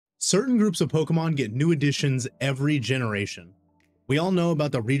Certain groups of Pokemon get new additions every generation. We all know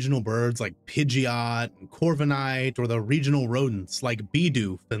about the regional birds like Pidgeot and Corviknight, or the regional rodents like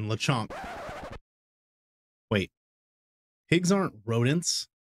Bidoof and Lechonk. Wait, pigs aren't rodents,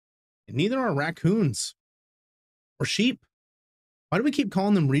 and neither are raccoons or sheep. Why do we keep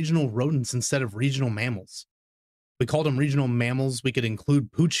calling them regional rodents instead of regional mammals? If we called them regional mammals, we could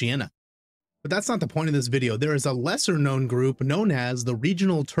include Poochyena. But that's not the point of this video. There is a lesser known group known as the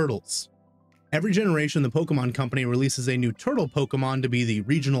regional turtles. Every generation, the Pokemon Company releases a new turtle Pokemon to be the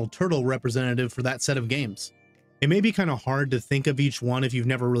regional turtle representative for that set of games. It may be kind of hard to think of each one if you've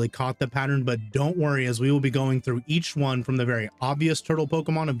never really caught the pattern, but don't worry, as we will be going through each one from the very obvious turtle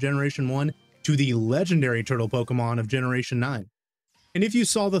Pokemon of Generation 1 to the legendary turtle Pokemon of Generation 9. And if you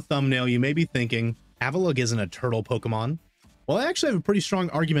saw the thumbnail, you may be thinking, Avalugg isn't a turtle Pokemon. Well, I actually have a pretty strong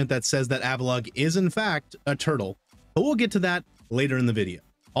argument that says that Avalugg is in fact a turtle, but we'll get to that later in the video.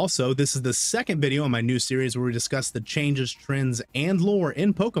 Also, this is the second video in my new series where we discuss the changes, trends, and lore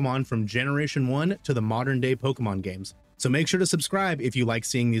in Pokemon from Generation 1 to the modern day Pokemon games. So make sure to subscribe if you like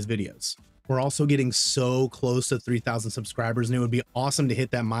seeing these videos. We're also getting so close to 3,000 subscribers, and it would be awesome to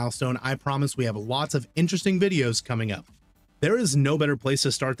hit that milestone. I promise we have lots of interesting videos coming up. There is no better place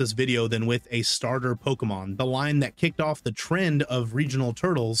to start this video than with a starter Pokemon, the line that kicked off the trend of regional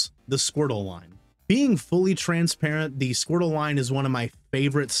turtles, the Squirtle line. Being fully transparent, the Squirtle line is one of my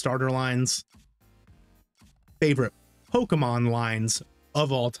favorite starter lines, favorite Pokemon lines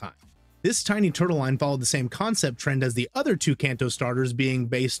of all time. This tiny turtle line followed the same concept trend as the other two Kanto starters, being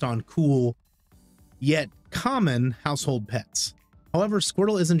based on cool, yet common household pets. However,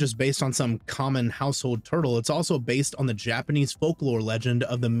 Squirtle isn't just based on some common household turtle, it's also based on the Japanese folklore legend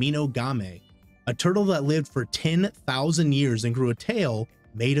of the Minogame, a turtle that lived for 10,000 years and grew a tail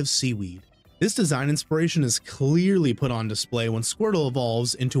made of seaweed. This design inspiration is clearly put on display when Squirtle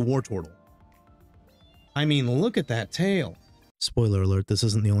evolves into Wartortle. I mean, look at that tail. Spoiler alert, this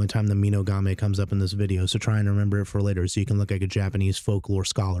isn't the only time the Minogame comes up in this video, so try and remember it for later so you can look like a Japanese folklore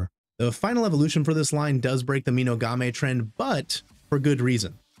scholar. The final evolution for this line does break the Minogame trend, but for good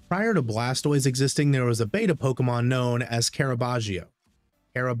reason. Prior to Blastoise existing, there was a beta Pokemon known as Caravaggio.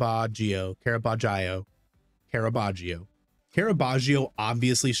 Caravaggio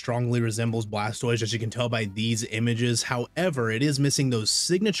obviously strongly resembles Blastoise, as you can tell by these images. However, it is missing those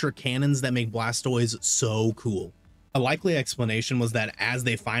signature cannons that make Blastoise so cool. A likely explanation was that as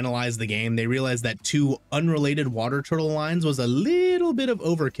they finalized the game, they realized that two unrelated water turtle lines was a little bit of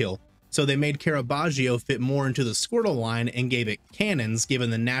overkill. So they made Caravaggio fit more into the Squirtle line and gave it cannons, given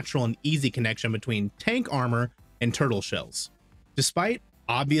the natural and easy connection between tank armor and turtle shells. Despite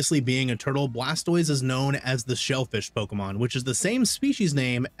obviously being a turtle, Blastoise is known as the shellfish Pokemon, which is the same species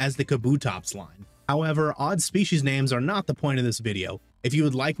name as the Kabutops line. However, odd species names are not the point of this video. If you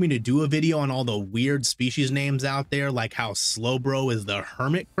would like me to do a video on all the weird species names out there, like how Slowbro is the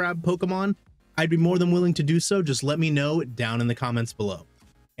hermit crab Pokemon, I'd be more than willing to do so. Just let me know down in the comments below.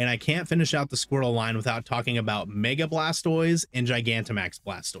 And I can't finish out the Squirtle line without talking about Mega Blastoise and Gigantamax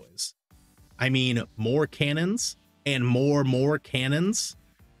Blastoise. I mean, more cannons and more cannons.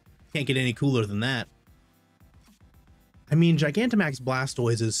 Can't get any cooler than that. I mean, Gigantamax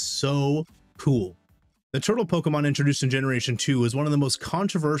Blastoise is so cool. The turtle Pokemon introduced in Generation 2 is one of the most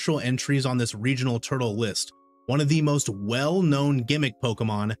controversial entries on this regional turtle list. One of the most well-known gimmick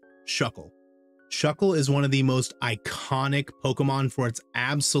Pokemon, Shuckle. Shuckle is one of the most iconic Pokemon for its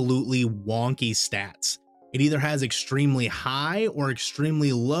absolutely wonky stats. It either has extremely high or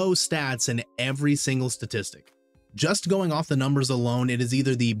extremely low stats in every single statistic. Just going off the numbers alone, it is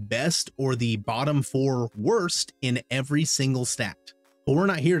either the best or the bottom 4 worst in every single stat. But we're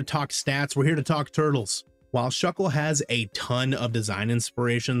not here to talk stats, we're here to talk turtles. While Shuckle has a ton of design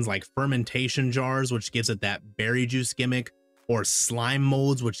inspirations like fermentation jars, which gives it that berry juice gimmick, or slime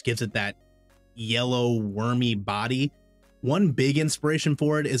molds, which gives it that yellow wormy body, one big inspiration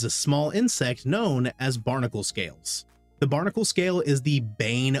for it is a small insect known as barnacle scales. The barnacle scale is the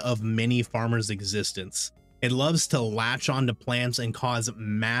bane of many farmers' existence. It loves to latch onto plants and cause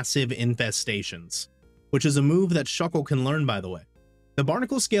massive infestations, which is a move that Shuckle can learn, by the way. The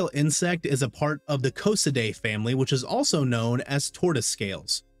barnacle scale insect is a part of the Cosidae family, which is also known as tortoise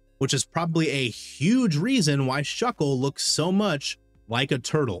scales, which is probably a huge reason why Shuckle looks so much like a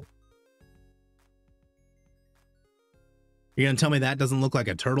turtle. You're gonna tell me that doesn't look like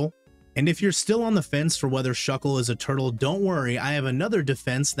a turtle? And if you're still on the fence for whether Shuckle is a turtle, don't worry, I have another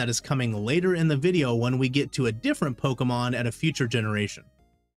defense that is coming later in the video when we get to a different Pokemon at a future generation.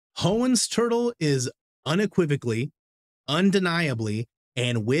 Hoenn's turtle is unequivocally, undeniably,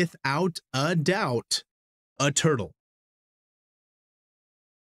 and without a doubt, a turtle.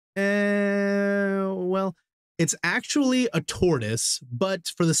 Well, it's actually a tortoise, but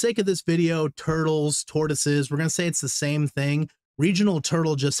for the sake of this video, turtles, tortoises, we're going to say it's the same thing. Regional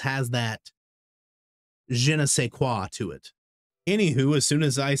turtle just has that je ne sais quoi to it. Anywho, as soon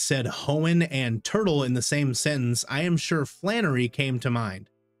as I said Hoenn and turtle in the same sentence, I am sure Flannery came to mind.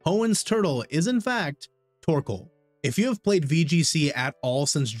 Hoenn's turtle is in fact Torkoal. If you have played VGC at all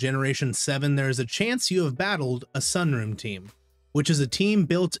since Generation 7, there is a chance you have battled a Sunroom team, which is a team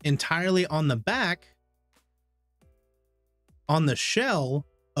built entirely on the shell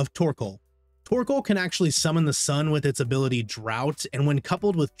of Torkoal. Torkoal can actually summon the sun with its ability Drought, and when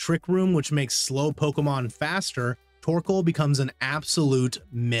coupled with Trick Room, which makes slow Pokemon faster, Torkoal becomes an absolute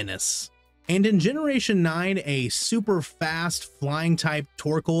menace. And in Generation 9, a super fast flying type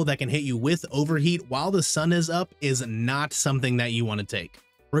Torkoal that can hit you with Overheat while the sun is up is not something that you want to take.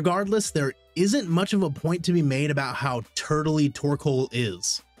 Regardless, there isn't much of a point to be made about how turtly Torkoal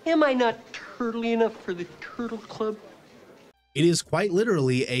is. Am I not turtly enough for the Turtle Club? It is quite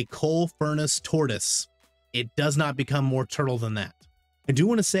literally a coal furnace tortoise. It does not become more turtle than that. I do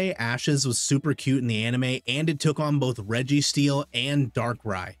want to say Ashes was super cute in the anime, and it took on both Registeel and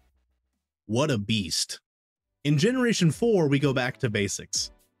Darkrai. What a beast. In Generation 4, we go back to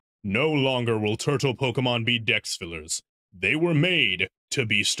basics. No longer will turtle Pokemon be dex fillers. They were made to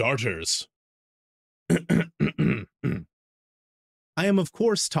be starters. I am of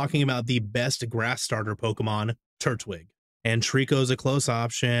course talking about the best grass starter Pokemon, Turtwig. And Trico's a close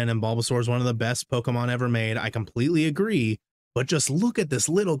option, and Bulbasaur is one of the best Pokemon ever made. I completely agree, but just look at this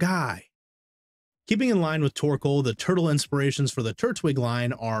little guy. Keeping in line with Torkoal, the turtle inspirations for the Turtwig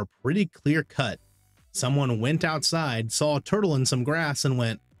line are pretty clear cut. Someone went outside, saw a turtle in some grass, and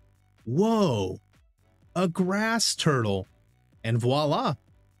went, "Whoa, a grass turtle." And voila,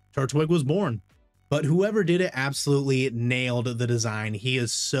 Turtwig was born. But whoever did it absolutely nailed the design. He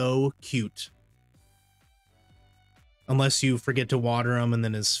is so cute. Unless you forget to water him and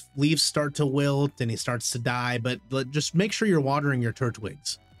then his leaves start to wilt and he starts to die, but just make sure you're watering your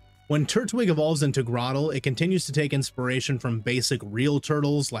Turtwigs. When Turtwig evolves into Grottle, it continues to take inspiration from basic real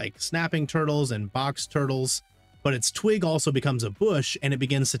turtles like snapping turtles and box turtles, but its twig also becomes a bush and it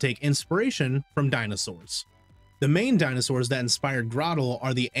begins to take inspiration from dinosaurs. The main dinosaurs that inspired Grottle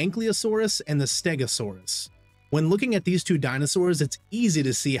are the Ankylosaurus and the Stegosaurus. When looking at these two dinosaurs, it's easy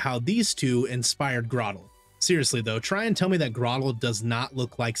to see how these two inspired Grottle. Seriously though, try and tell me that Grottle does not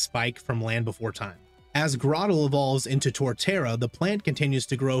look like Spike from Land Before Time. As Grottle evolves into Torterra, the plant continues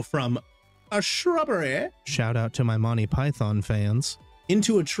to grow from a shrubbery, shout out to my Monty Python fans,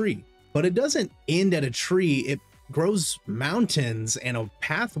 into a tree. But it doesn't end at a tree, it grows mountains and a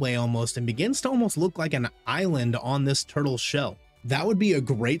pathway almost, and begins to almost look like an island on this turtle's shell. That would be a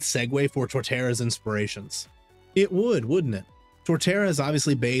great segue for Torterra's inspirations. It would, wouldn't it? Torterra is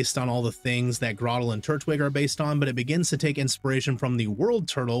obviously based on all the things that Grottle and Turtwig are based on, but it begins to take inspiration from the world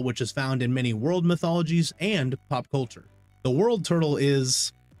turtle, which is found in many world mythologies and pop culture. The world turtle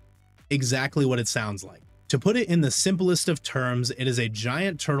is exactly what it sounds like. To put it in the simplest of terms, it is a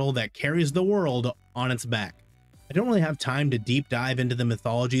giant turtle that carries the world on its back. I don't really have time to deep dive into the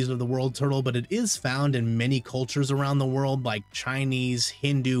mythologies of the world turtle, but it is found in many cultures around the world like Chinese,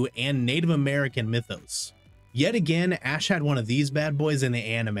 Hindu, and Native American mythos. Yet again, Ash had one of these bad boys in the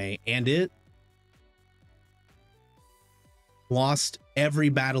anime, and it lost every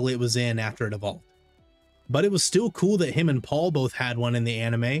battle it was in after it evolved. But it was still cool that him and Paul both had one in the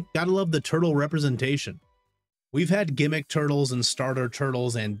anime. Gotta love the turtle representation. We've had gimmick turtles and starter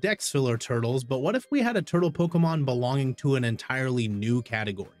turtles and dex filler turtles, but what if we had a turtle Pokemon belonging to an entirely new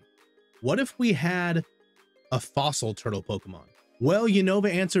category? What if we had a fossil turtle Pokemon? Well,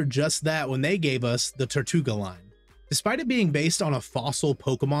 Unova answered just that when they gave us the Tortuga line. Despite it being based on a fossil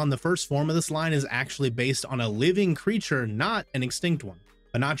Pokemon, the first form of this line is actually based on a living creature, not an extinct one.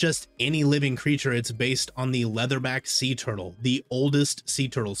 But not just any living creature, it's based on the leatherback sea turtle, the oldest sea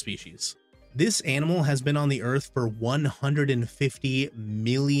turtle species. This animal has been on the earth for 150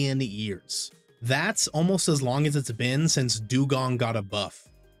 million years. That's almost as long as it's been since Dugong got a buff.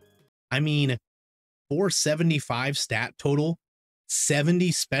 I mean, 475 stat total,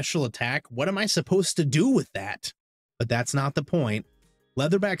 70 special attack. What am I supposed to do with that? But that's not the point.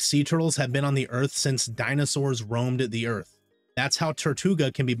 Leatherback sea turtles have been on the earth since dinosaurs roamed the earth. That's how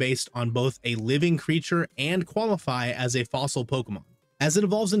Tortuga can be based on both a living creature and qualify as a fossil Pokemon. As it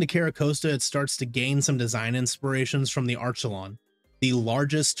evolves into Caracosta, it starts to gain some design inspirations from the Archelon, the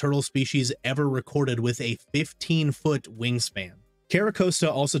largest turtle species ever recorded with a 15-foot wingspan. Caracosta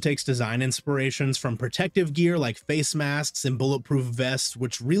also takes design inspirations from protective gear like face masks and bulletproof vests,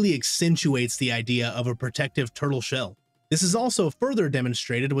 which really accentuates the idea of a protective turtle shell. This is also further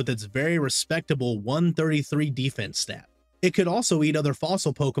demonstrated with its very respectable 133 defense stat. It could also eat other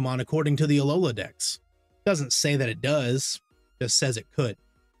fossil Pokemon according to the Alola Dex. Doesn't say that it does, just says it could.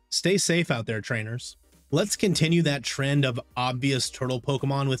 Stay safe out there, trainers. Let's continue that trend of obvious turtle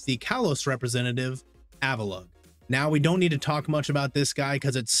Pokemon with the Kalos representative, Avalugg. Now, we don't need to talk much about this guy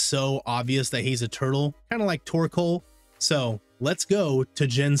because it's so obvious that he's a turtle, kind of like Torkoal. So let's go to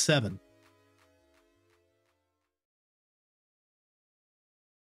Gen 7.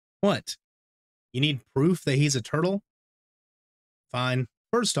 What? You need proof that he's a turtle? Fine.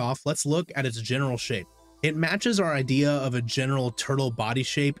 First off, let's look at its general shape. It matches our idea of a general turtle body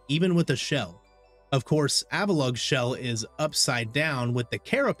shape, even with a shell. Of course, Avalugg's shell is upside down with the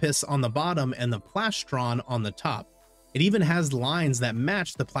carapace on the bottom and the plastron on the top. It even has lines that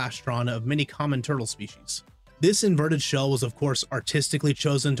match the plastron of many common turtle species. This inverted shell was of course artistically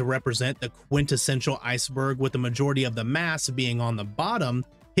chosen to represent the quintessential iceberg, with the majority of the mass being on the bottom,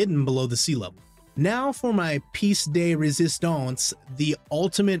 hidden below the sea level. Now for my piece de resistance, the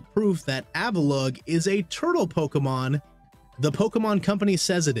ultimate proof that Avalugg is a turtle Pokemon the Pokemon Company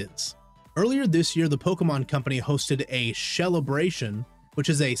says it is. Earlier this year, the Pokemon Company hosted a Shellebration, which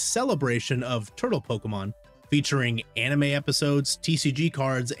is a celebration of turtle Pokemon, featuring anime episodes, TCG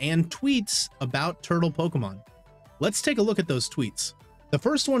cards, and tweets about turtle Pokemon. Let's take a look at those tweets. The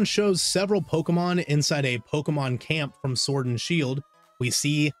first one shows several Pokemon inside a Pokemon camp from Sword and Shield. We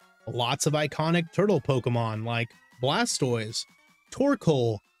see lots of iconic turtle Pokemon like Blastoise,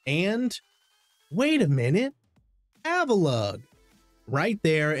 Torkoal, and wait a minute, Avalugg. Right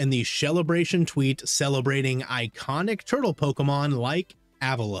there in the Shellebration tweet celebrating iconic turtle Pokemon like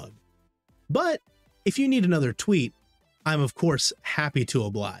Avalugg. But if you need another tweet, I'm of course happy to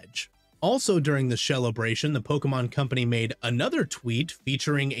oblige. Also during the Shellebration, the Pokemon Company made another tweet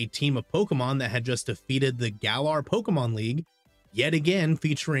featuring a team of Pokemon that had just defeated the Galar Pokemon League, yet again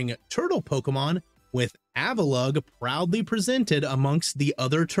featuring turtle Pokemon with Avalugg proudly presented amongst the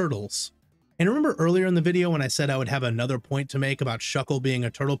other turtles. And remember earlier in the video when I said I would have another point to make about Shuckle being a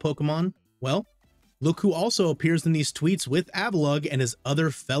turtle Pokemon? Well, look who also appears in these tweets with Avalugg and his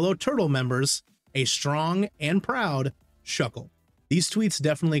other fellow turtle members, a strong and proud Shuckle. These tweets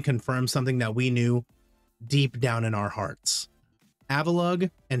definitely confirm something that we knew deep down in our hearts.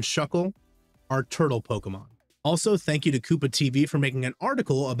 Avalugg and Shuckle are turtle Pokemon. Also, thank you to KoopaTV for making an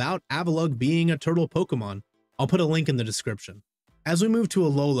article about Avalugg being a turtle Pokemon. I'll put a link in the description. As we move to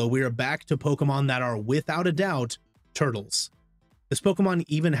Alola, we are back to Pokemon that are without a doubt turtles. This Pokemon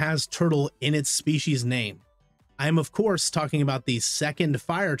even has turtle in its species name. I am of course talking about the second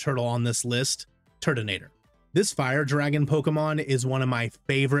fire turtle on this list, Turtonator. This fire dragon Pokemon is one of my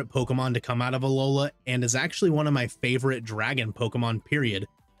favorite Pokemon to come out of Alola, and is actually one of my favorite dragon Pokemon period,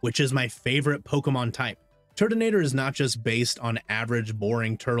 which is my favorite Pokemon type. Turtonator is not just based on average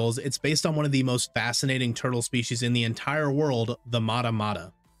boring turtles, it's based on one of the most fascinating turtle species in the entire world, the Mata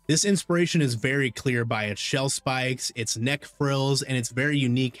Mata. This inspiration is very clear by its shell spikes, its neck frills, and its very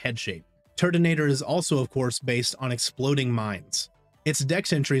unique head shape. Turtonator is also of course based on exploding mines. Its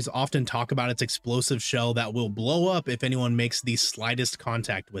dex entries often talk about its explosive shell that will blow up if anyone makes the slightest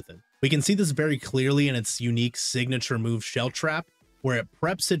contact with it. We can see this very clearly in its unique signature move Shell Trap, where it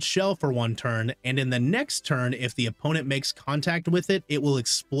preps its shell for one turn, and in the next turn, if the opponent makes contact with it, it will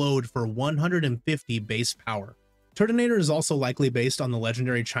explode for 150 base power. Turtonator is also likely based on the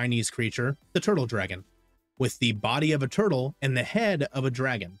legendary Chinese creature, the Turtle Dragon, with the body of a turtle and the head of a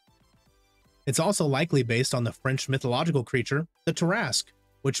dragon. It's also likely based on the French mythological creature, the Tarrasque,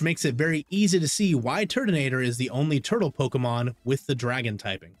 which makes it very easy to see why Turtonator is the only turtle Pokemon with the dragon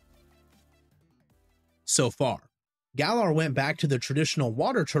typing. So far, Galar went back to the traditional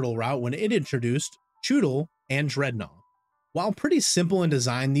water turtle route when it introduced Choodle and Dreadnought. While pretty simple in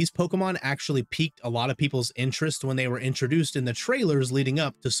design, these Pokemon actually piqued a lot of people's interest when they were introduced in the trailers leading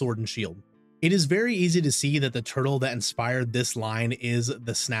up to Sword and Shield. It is very easy to see that the turtle that inspired this line is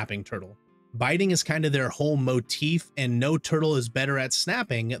the snapping turtle. Biting is kind of their whole motif, and no turtle is better at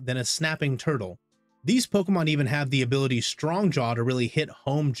snapping than a snapping turtle. These Pokemon even have the ability Strongjaw to really hit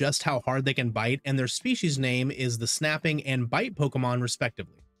home just how hard they can bite, and their species name is the Snapping and Bite Pokemon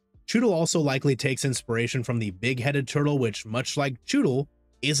respectively. Choodle also likely takes inspiration from the big-headed turtle, which, much like Choodle,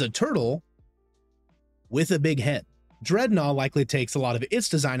 is a turtle with a big head. Dreadnought likely takes a lot of its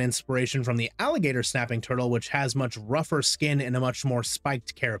design inspiration from the alligator snapping turtle, which has much rougher skin and a much more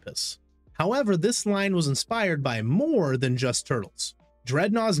spiked carapace. However, this line was inspired by more than just turtles.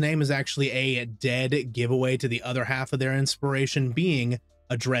 Dreadnought's name is actually a dead giveaway to the other half of their inspiration being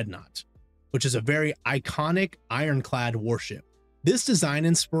a Dreadnought, which is a very iconic ironclad warship. This design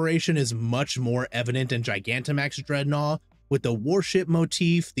inspiration is much more evident in Gigantamax Dreadnought, with the warship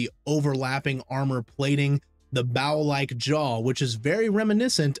motif, the overlapping armor plating, the bow-like jaw, which is very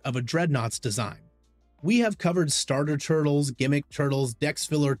reminiscent of a Dreadnought's design. We have covered starter turtles, gimmick turtles, dex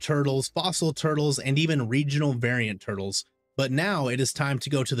filler turtles, fossil turtles, and even regional variant turtles, but now it is time to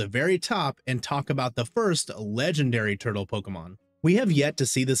go to the very top and talk about the first legendary turtle Pokemon. We have yet to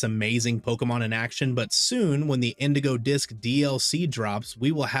see this amazing Pokemon in action, but soon, when the Indigo Disc DLC drops,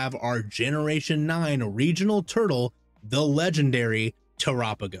 we will have our Generation 9 regional turtle, the legendary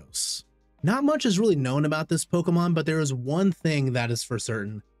Terapagos. Not much is really known about this Pokemon, but there is one thing that is for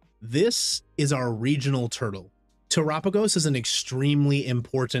certain. This is our regional turtle. Terapagos is an extremely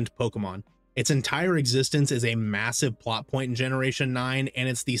important Pokemon. Its entire existence is a massive plot point in Generation 9, and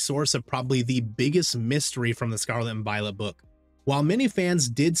it's the source of probably the biggest mystery from the Scarlet and Violet book. While many fans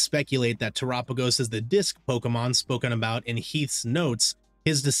did speculate that Terapagos is the disc Pokemon spoken about in Heath's notes,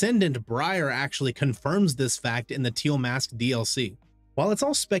 his descendant Briar actually confirms this fact in the Teal Mask DLC. While it's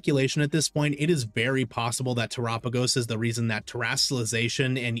all speculation at this point, it is very possible that Terapagos is the reason that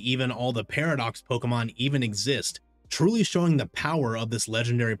terrestrialization and even all the Paradox Pokemon even exist, truly showing the power of this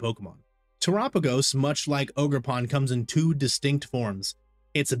legendary Pokemon. Terapagos, much like Ogerpon, comes in two distinct forms: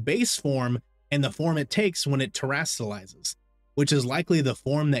 its base form and the form it takes when it terrestrializes, which is likely the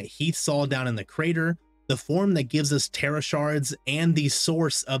form that Heath saw down in the crater, the form that gives us Terra Shards, and the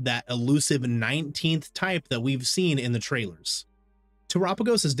source of that elusive 19th type that we've seen in the trailers.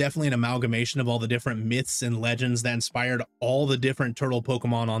 Terapagos is definitely an amalgamation of all the different myths and legends that inspired all the different turtle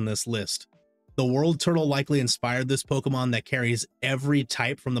Pokemon on this list. The World Turtle likely inspired this Pokemon that carries every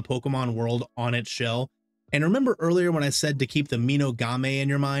type from the Pokemon world on its shell. And remember earlier when I said to keep the Minogame in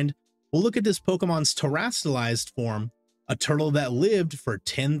your mind? Well, look at this Pokemon's terrestrialized form, a turtle that lived for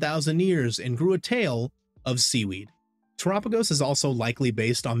 10,000 years and grew a tail of seaweed. Terapagos is also likely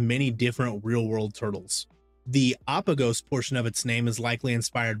based on many different real-world turtles. The Apagos portion of its name is likely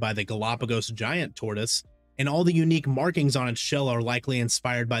inspired by the Galapagos giant tortoise, and all the unique markings on its shell are likely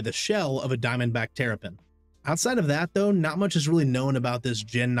inspired by the shell of a diamondback terrapin. Outside of that though, not much is really known about this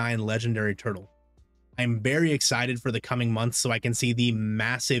Gen 9 legendary turtle. I'm very excited for the coming months so I can see the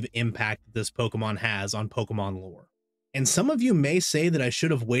massive impact that this Pokemon has on Pokemon lore. And some of you may say that I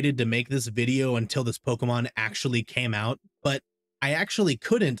should have waited to make this video until this Pokemon actually came out, but I actually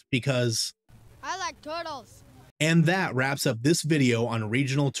couldn't because I like turtles. And that wraps up this video on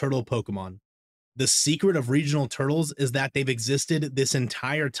regional turtle Pokemon. The secret of regional turtles is that they've existed this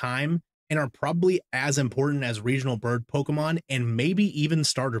entire time and are probably as important as regional bird Pokemon and maybe even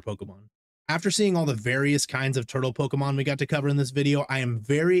starter Pokemon. After seeing all the various kinds of turtle Pokemon we got to cover in this video, I am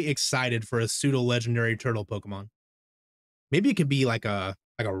very excited for a pseudo-legendary turtle Pokemon. Maybe it could be like a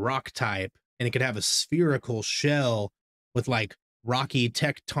rock type, and it could have a spherical shell with like rocky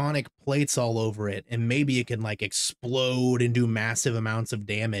tectonic plates all over it, and maybe it can like explode and do massive amounts of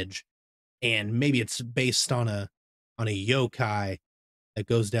damage. And maybe it's based on a yokai that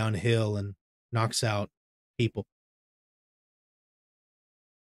goes downhill and knocks out people.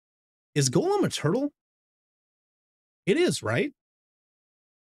 Is Golem a turtle? It is, right?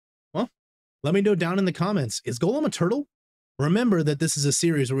 Well, let me know down in the comments. Is Golem a turtle? Remember that this is a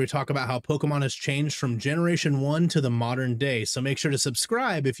series where we talk about how Pokemon has changed from Generation 1 to the modern day, so make sure to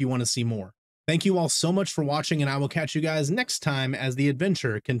subscribe if you want to see more. Thank you all so much for watching, and I will catch you guys next time as the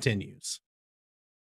adventure continues.